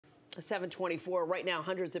7:24. Right now,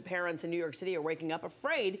 hundreds of parents in New York City are waking up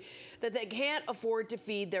afraid that they can't afford to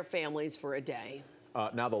feed their families for a day.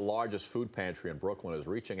 Now the largest food pantry in Brooklyn is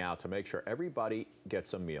reaching out to make sure everybody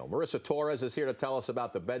gets a meal. Marissa Torres is here to tell us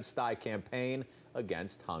about the Bed-Stuy Campaign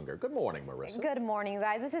Against Hunger. Good morning, Marissa. Good morning, you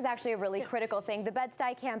guys. This is actually a really critical thing. The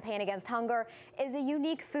Bed-Stuy Campaign Against Hunger is a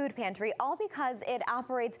unique food pantry, all because it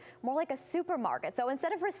operates more like a supermarket. So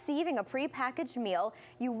instead of receiving a prepackaged meal,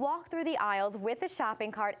 you walk through the aisles with a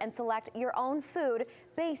shopping cart and select your own food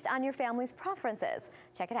based on your family's preferences.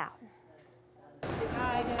 Check it out.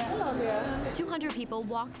 Hi, hello there. 200 people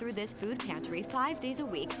walk through this food pantry 5 days a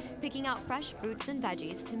week, picking out fresh fruits and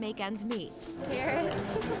veggies to make ends meet.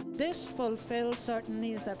 This fulfills certain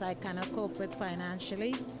needs that I cannot cope with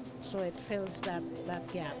financially, so it fills that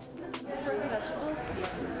gap.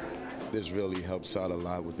 This really helps out a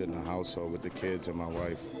lot within the household with the kids and my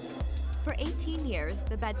wife. For 18 years,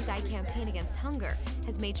 the Bed-Stuy Campaign Against Hunger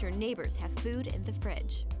has made sure neighbors have food in the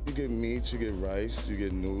fridge. You get meat, you get rice, you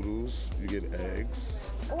get noodles, you get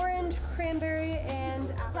eggs. Orange, cranberry, and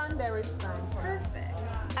cranberry's fine. Perfect.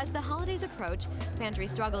 As the holidays approach, the pantry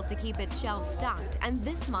struggles to keep its shelves stocked, and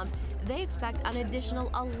this month they expect an additional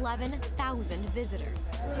 11,000 visitors.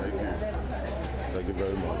 Thank you. Thank you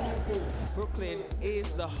very much. Brooklyn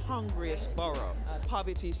is the hungriest borough.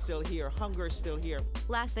 Poverty is still here, hunger is still here.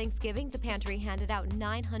 Last Thanksgiving, the pantry handed out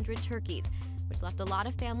 900 turkeys, which left a lot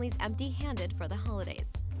of families empty-handed for the holidays.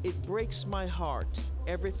 It breaks my heart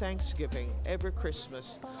every Thanksgiving, every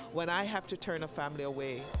Christmas, when I have to turn a family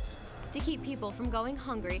away. To keep people from going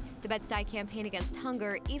hungry, the Bed-Stuy Campaign Against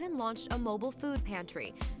Hunger even launched a mobile food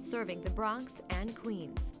pantry, serving the Bronx and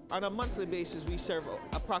Queens. On a monthly basis, we serve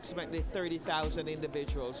approximately 30,000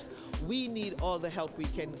 individuals. We need all the help we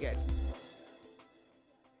can get.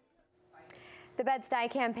 The Bed-Stuy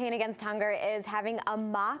Campaign Against Hunger is having a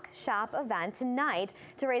mock shop event tonight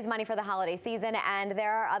to raise money for the holiday season, and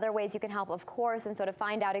there are other ways you can help, of course. And so to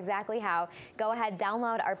find out exactly how, go ahead,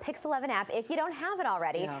 download our Pix 11 app if you don't have it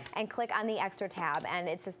already, and click on the extra tab. And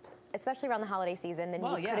it's just, especially around the holiday season, the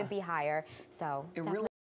need couldn't be higher. So